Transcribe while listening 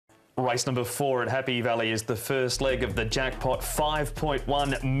Race number 4 at Happy Valley is the first leg of the jackpot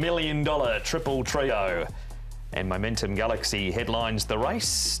 $5.1 million triple trio. And Momentum Galaxy headlines the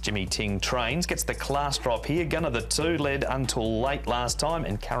race. Jimmy Ting trains, gets the class drop here. Gunner the 2 led until late last time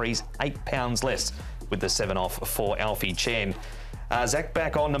and carries 8 pounds less with the 7 off for Alfie Chen. Zach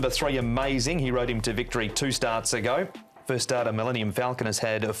back on number 3, Amazing. He rode him to victory 2 starts ago. First starter Millennium Falcon has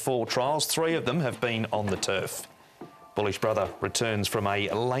had 4 trials. 3 of them have been on the turf. Bullish Brother returns from a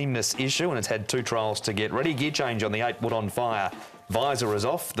lameness issue and has had 2 trials to get ready. Gear change on the 8 Wood on Fire. Visor is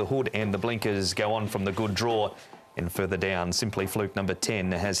off. The hood and the blinkers go on from the good draw. And further down, Simply Fluke number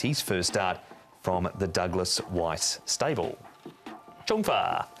 10 has his first start from the Douglas White stable.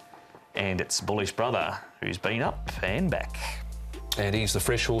 Chungfa. And it's Bullish Brother who's been up and back. And he's the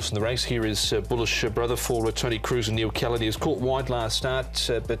fresh horse in the race. Here is Bullish Brother for Tony Cruz and Neil Callaghan. He was caught wide last start,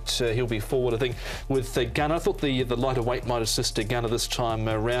 but he'll be forward, I think, with Gunner. I thought the lighter weight might assist Gunner this time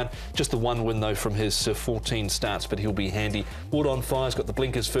around. Just the 1 win, though, from his 14 starts, but he'll be handy. Wood on Fire's got the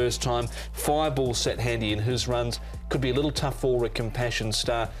blinkers first time. Fireball sat handy in his runs. Could be a little tough for a Compassion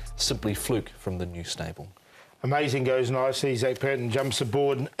Star. Simply Fluke from the new stable. Amazing goes nicely. Zach Patton jumps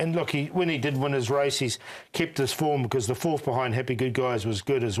aboard. And look, when he did win his race, he's kept his form because the 4th behind Happy Good Guys was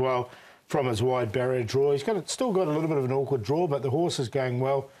good as well from his wide barrier draw. He's still got a little bit of an awkward draw, but the horse is going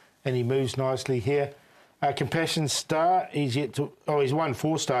well and he moves nicely here. Compassion Star, he's won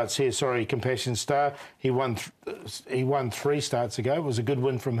 4 starts here, sorry, Compassion Star. He won 3 starts ago. It was a good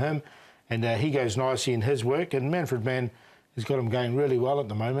win from him. And he goes nicely in his work. And Manfred Mann has got him going really well at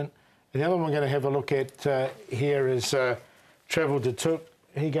the moment. And the other one we're going to have a look at here is Travel to Took.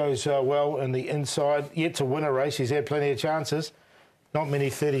 He goes well in the inside. Yet to win a race. He's had plenty of chances. Not many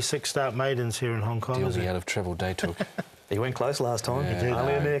 36-start maidens here in Hong Kong. Deal out of Travel Day Took. He went close last time. Yeah, He did.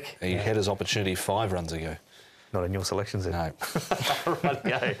 Earlier, Nick. He had his opportunity 5 runs ago. Not in your selections, then. No. Right,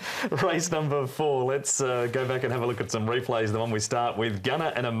 okay. Race number 4. Let's go back and have a look at some replays. The one we start with.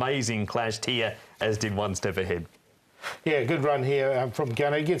 Gunner and Amazing clashed here, as did One Step Ahead. Yeah, good run here from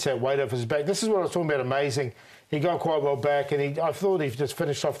Gunner. He gets that weight off his back. This is what I was talking about, Amazing. He got quite well back, and I thought he just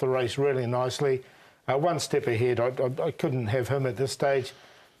finished off the race really nicely. 1 step ahead. I couldn't have him at this stage.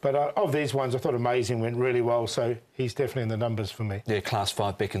 But of these ones, I thought Amazing went really well, so he's definitely in the numbers for me. Yeah, Class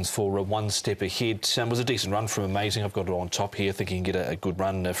 5 beckons for 1 step ahead. Was a decent run from Amazing. I've got it on top here. I think he can get a good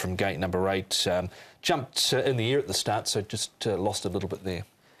run from gate number 8. Jumped in the air at the start, so just lost a little bit there.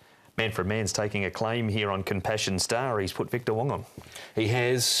 Manfred Mann's taking a claim here on Compassion Star. He's put Victor Wong on. He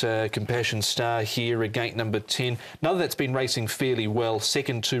has Compassion Star here at gate number 10. Another that's been racing fairly well.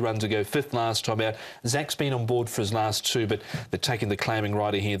 Second 2 runs ago, 5th last time out. Zach's been on board for his last 2, but they're taking the claiming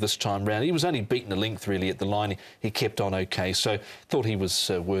rider here this time round. He was only beaten a length really at the line. He kept on okay, so thought he was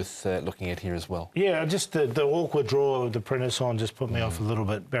worth looking at here as well. Yeah, just the awkward draw of the apprentice on just put me off a little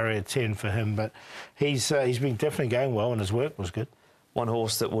bit. Barrier 10 for him, but he's been definitely going well and his work was good. One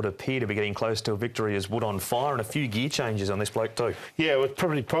horse that would appear to be getting close to a victory is Wood on Fire, and a few gear changes on this bloke too. Yeah, well,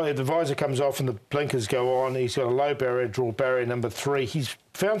 probably the visor comes off and the blinkers go on. He's got a low barrier draw, barrier number 3. He's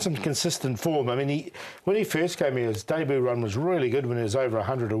found some consistent form. I mean, when he first came here, his debut run was really good when he was over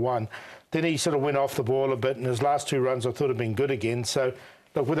 100-1. Then he sort of went off the ball a bit, and his last 2 runs I thought had been good again. So,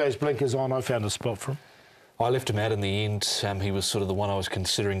 look, with those blinkers on, I found a spot for him. I left him out in the end. He was sort of the one I was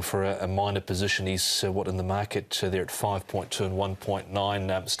considering for a minor position. He's in the market there at 5.2 and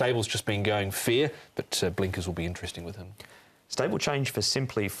 1.9. Stable's just been going fair, but blinkers will be interesting with him. Stable change for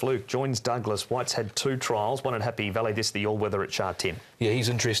Simply Fluke. Joins Douglas. White's had 2 trials, one at Happy Valley, this the all-weather at Shah 10. Yeah, he's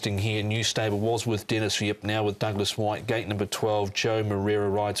interesting here. New stable was with Dennis Yip, now with Douglas White. Gate number 12, Joe Moreira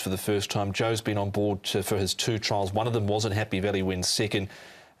rides for the first time. Joe's been on board for his 2 trials. One of them was at Happy Valley, wins second.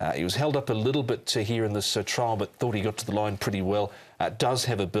 He was held up a little bit here in this trial, but thought he got to the line pretty well. Does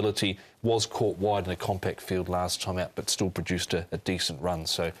have ability, was caught wide in a compact field last time out, but still produced a decent run.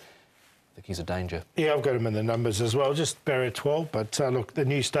 So I think he's a danger. Yeah, I've got him in the numbers as well, just barrier 12. But look, the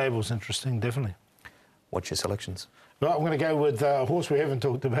new stable's interesting, definitely. What's your selections? Well, I'm going to go with a horse we haven't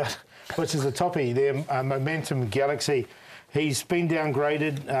talked about, which is the toppy there, Momentum Galaxy. He's been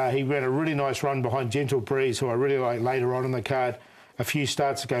downgraded. He ran a really nice run behind Gentle Breeze, who I really like later on in the card. A few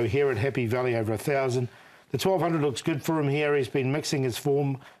starts ago here at Happy Valley, over 1,000. The 1,200 looks good for him here. He's been mixing his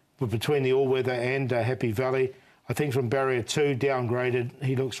form between the all-weather and Happy Valley. I think from barrier 2, downgraded.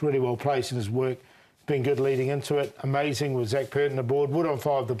 He looks really well placed in his work. Been good leading into it. Amazing with Zach Patton aboard. Wood on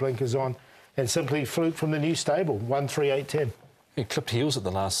 5, the blinkers on. And Simply Fluke from the new stable, 1, 3, 8, 10. He clipped heels at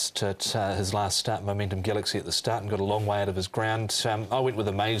the his last start, Momentum Galaxy at the start, and got a long way out of his ground. I went with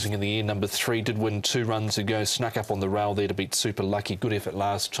Amazing in the air, number 3, did win 2 runs ago, snuck up on the rail there to beat Super Lucky. Good effort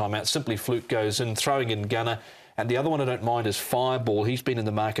last time out. Simply Fluke goes in, throwing in Gunner, And the other one I don't mind is Fireball. He's been in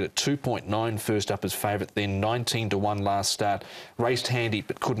the market at 2.9 first up as favourite, then 19 to 1 last start. Raced handy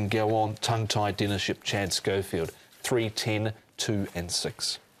but couldn't go on. Tongue-tied dinnership, Chad Schofield. 3, 10, 2 and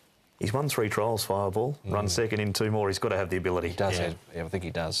 6. He's won 3 trials, Fireball. Run second in 2 more. He's got to have the ability. He does have, I think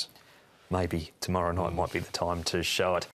he does. Maybe tomorrow night might be the time to show it.